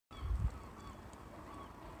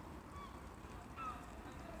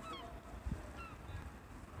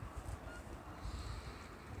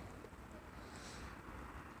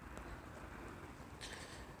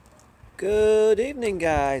Good evening,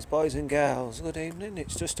 guys, boys and girls. Good evening.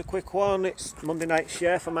 It's just a quick one. It's Monday night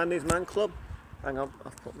share from Andy's Man Club. Hang on,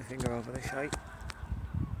 I've put my finger over the shite.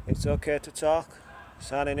 It's okay to talk.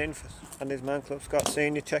 Signing in for Andy's Man Club. Scott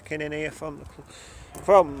Senior checking in here from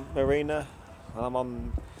Marina. I'm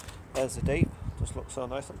on. There's the deep. Just looks so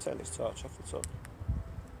nice. I'm taking this torch off the top.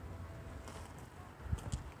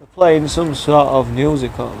 They're playing some sort of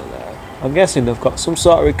music over there. I'm guessing they've got some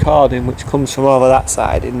sort of recording which comes from over that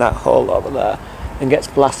side in that hole over there and gets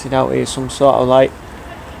blasted out here, some sort of like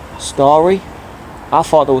story. I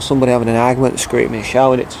thought there was somebody having an argument, screaming,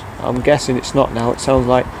 shouting. I'm guessing it's not now. It sounds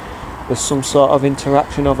like there's some sort of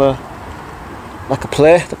interaction of like a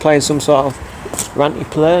play. They're playing some sort of ranty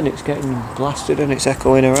play and it's getting blasted and it's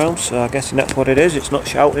echoing around, so I'm guessing that's what it is. It's not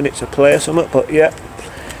shouting, it's a play or something, but yeah.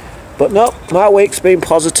 But no, my week's been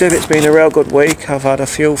positive. It's been a real good week. I've had a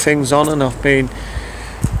few things on and I've been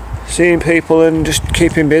seeing people and just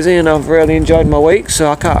keeping busy, and I've really enjoyed my week, so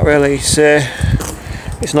I can't really say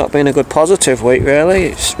it's not been a good positive week really.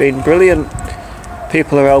 It's been brilliant.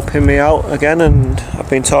 People are helping me out again and I've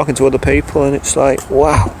been talking to other people and it's like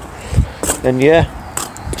wow. And yeah,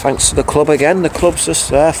 thanks to the club again. The club's just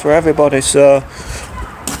there for everybody, so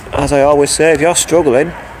as I always say, if you're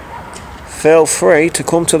struggling, feel free to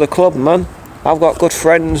come to the club, man. I've got good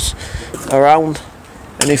friends around,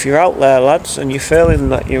 and if you're out there, lads, and you're feeling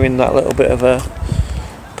that you're in that little bit of a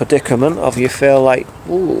predicament, or you feel like,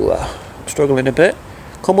 ooh, I'm struggling a bit,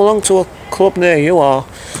 come along to a club near you, or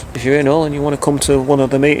if you're in Hull and you want to come to one of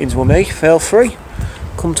the meetings with me, feel free.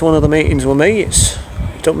 Come to one of the meetings with me. It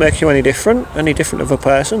don't make you any different of a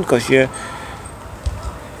person, because you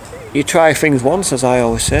try things once, as I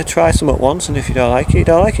always say. Try something once, and if you don't like it, you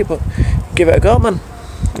don't like it, but give it a go, man.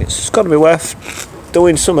 It's got to be worth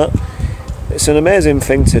doing something. It's an amazing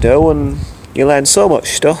thing to do, and you learn so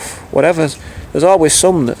much stuff. Whatever, there's always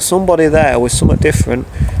somebody there with something different,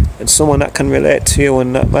 and someone that can relate to you,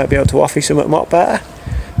 and that might be able to offer you something more better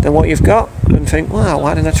than what you've got. And think, wow,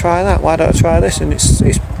 why didn't I try that? Why don't I try this? And it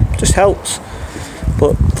just helps.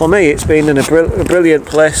 But for me, it's been in a brilliant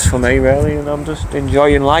place for me, really, and I'm just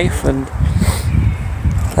enjoying life, and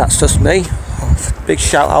that's just me. Big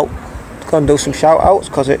shout out. Go and do some shout outs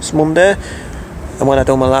because it's Monday, and when I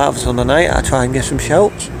do my lives on the night, I try and get some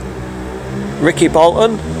shouts. Ricky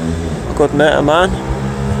Bolton, a good mate of mine.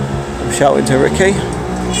 I'm shouting to Ricky.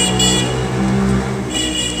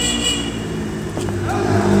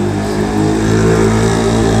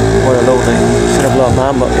 What a lovely, should have blown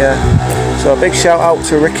man, but yeah. So a big shout out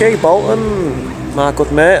to Ricky Bolton, my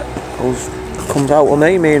good mate, who comes out with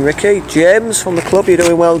me and Ricky. James from the club, you're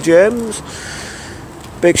doing well, James.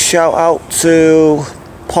 Big shout out to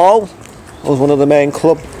Paul, who was one of the main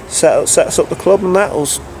club, sets up the club, and that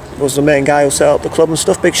was the main guy who set up the club and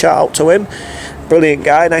stuff. Big shout out to him. Brilliant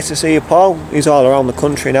guy, nice to see you, Paul. He's all around the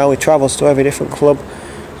country now, he travels to every different club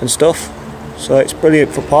and stuff, so it's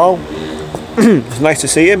brilliant for Paul. It's nice to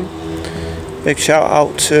see him. Big shout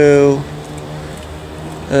out to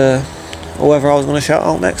whoever I was going to shout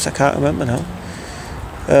out next, I can't remember now.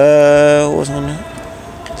 What was on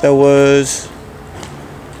there? There was...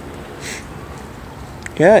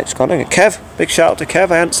 Yeah, it's gone. Kev, big shout out to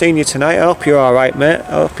Kev. I haven't seen you tonight. I hope you're alright, mate.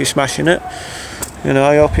 I hope you're smashing it. You know,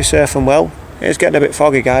 I hope you're safe and well. It's getting a bit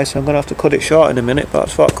foggy, guys, so I'm going to have to cut it short in a minute, but I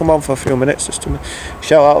just thought I'd come on for a few minutes just to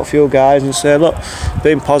shout out a few guys and say, look,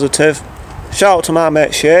 being positive. Shout out to my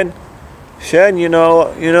mate Shane. Shane, you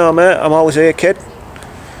know, mate, I'm always here, kid.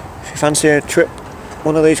 If you fancy a trip,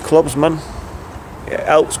 one of these clubs, man, it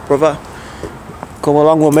helps, brother. Come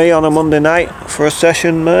along with me on a Monday night for a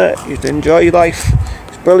session, mate. You'd enjoy life.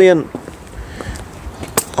 It's brilliant.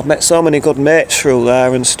 I've met so many good mates through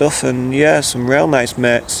there and stuff, and yeah, some real nice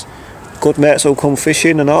mates. Good mates who'll come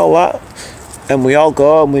fishing and all that. And we all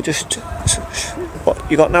go and we just...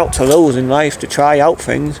 You got naught to lose in life to try out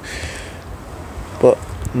things. But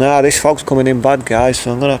nah, this fog's coming in bad, guys,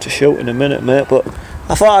 so I'm going to have to shoot in a minute, mate. But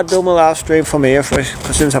I thought I'd do my live stream from here,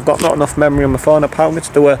 because since I've got not enough memory on my phone, apparently,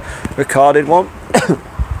 to do a recorded one.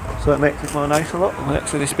 So it makes it more nicer, look,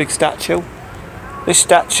 next to this big statue. This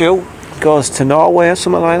statue goes to Norway or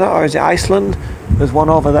something like that, or is it Iceland? There's one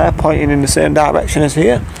over there pointing in the same direction as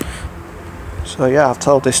here. So yeah, I've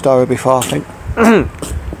told this story before, I think.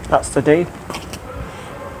 That's the deed.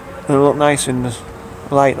 It'll look nice in the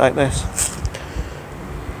light like this.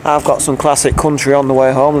 I've got some classic country on the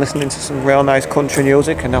way home, listening to some real nice country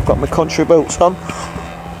music, and I've got my country boots on.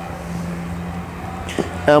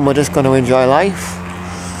 And we're just going to enjoy life.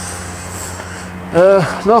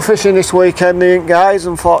 No fishing this weekend, guys,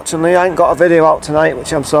 unfortunately. I ain't got a video out tonight,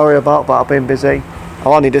 which I'm sorry about, but I've been busy. I've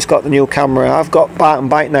only just got the new camera. I've got Barton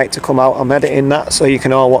Bike Night to come out. I'm editing that so you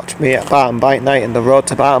can all watch me at Barton Bike Night and the road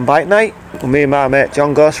to Barton Bike Night with me and my mate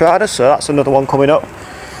John Ghost Rider, so that's another one coming up.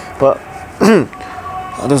 But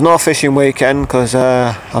there's no fishing weekend because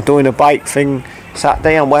I'm doing a bike thing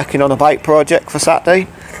Saturday. I'm working on a bike project for Saturday.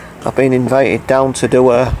 I've been invited down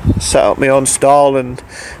to set up my own stall and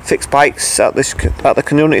fix bikes at the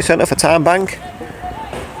community centre for Time Bank.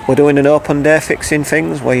 We're doing an open day fixing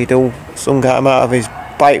things where you do, some guy might have his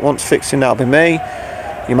bike wants fixing, that'll be me.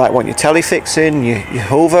 You might want your telly fixing, your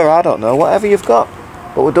Hoover, I don't know, whatever you've got.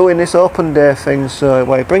 But we're doing this open day thing, so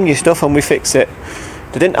where you bring your stuff and we fix it.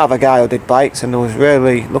 They didn't have a guy who did bikes, and I was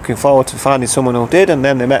really looking forward to finding someone who did, and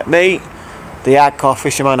then they met me, the hardcore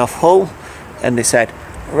fisherman off Hull, and they said,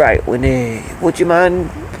 right, would you mind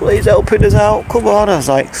please helping us out? Come on. I was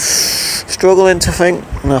like, struggling to think,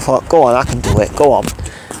 and I thought, go on, I can do it, go on.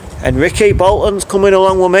 And Ricky Bolton's coming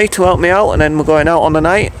along with me to help me out, and then we're going out on the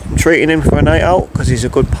night. I'm treating him for a night out because he's a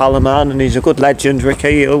good pal of mine and he's a good legend.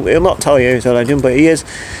 Ricky, he'll not tell you he's a legend, but he is.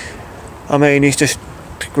 I mean, he's just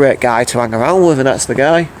a great guy to hang around with, and that's the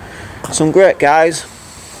guy. Some great guys.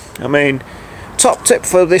 I mean, top tip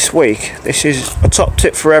for this week. This is a top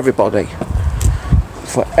tip for everybody.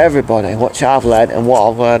 For everybody, what I've learned and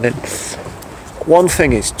what I've learned. One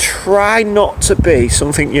thing is, try not to be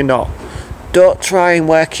something you're not. Don't try and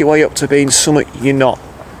work your way up to being something you're not.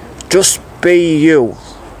 Just be you.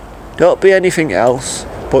 Don't be anything else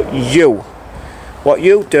but you. What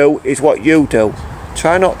you do is what you do.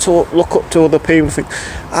 Try not to look up to other people and think,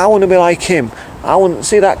 I want to be like him. I want to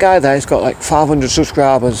see that guy there, he's got like 500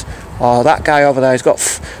 subscribers. Or that guy over there, he's got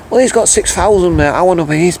 6,000, mate. I want to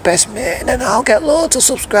be his best mate and then I'll get loads of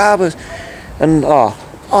subscribers. And I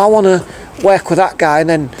want to work with that guy, and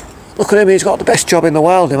then look at him, he's got the best job in the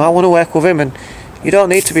world, and I want to work with him. And you don't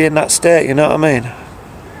need to be in that state, you know what I mean?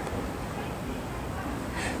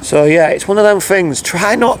 So yeah, it's one of them things.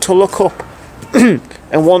 Try not to look up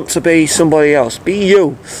and want to be somebody else. Be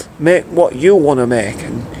you. Make what you want to make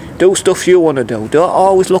and do stuff you want to do. Don't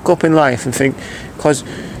always look up in life and think, because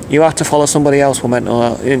you have to follow somebody else with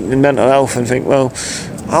mental health and think, well,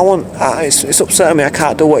 it's upsetting me, I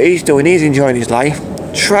can't do what he's doing, he's enjoying his life.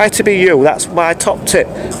 Try to be you. That's my top tip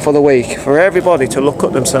for the week, for everybody to look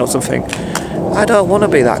at themselves and think, I don't want to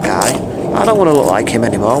be that guy, I don't want to look like him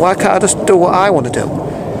anymore, why can't I just do what I want to do?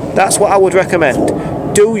 That's what I would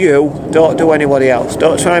recommend. Do you, don't do anybody else.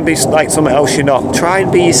 Don't try and be like something else you're not. Try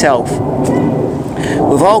and be yourself.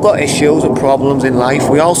 We've all got issues and problems in life,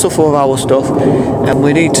 we all suffer with our stuff, and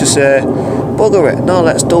we need to say, bugger it, no,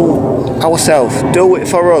 let's do ourselves, do it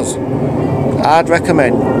for us. I'd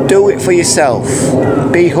recommend, do it for yourself.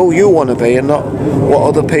 Be who you want to be and not what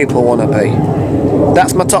other people want to be.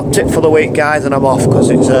 That's my top tip for the week, guys, and I'm off because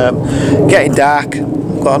it's getting dark.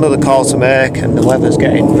 I've got another call to make and the weather's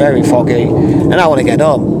getting very foggy, and I want to get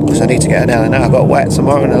home because I need to get an early now. I've got wet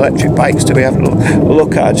tomorrow and electric bikes to be having a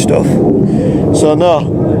look at and stuff. So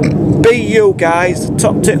no, be you, guys.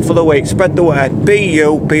 Top tip for the week, spread the word. Be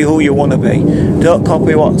you, be who you want to be. Don't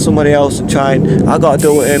copy what somebody else and try and, I got to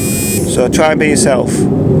do it him. So try and be yourself.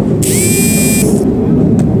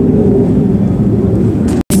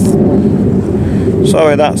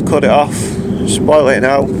 Sorry, that's cut it off. Spoil it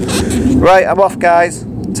now. Right, I'm off, guys.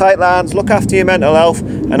 Tight lines, look after your mental health,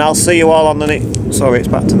 and I'll see you all on the next... Sorry, it's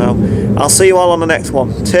back to now. I'll see you all on the next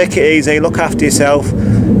one. Take it easy, look after yourself,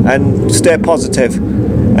 and stay positive.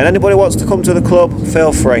 And anybody wants to come to the club,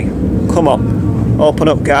 feel free. Come on. Open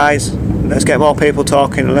up, guys. Let's get more people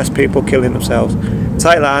talking and less people killing themselves.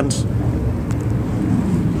 Tight lines.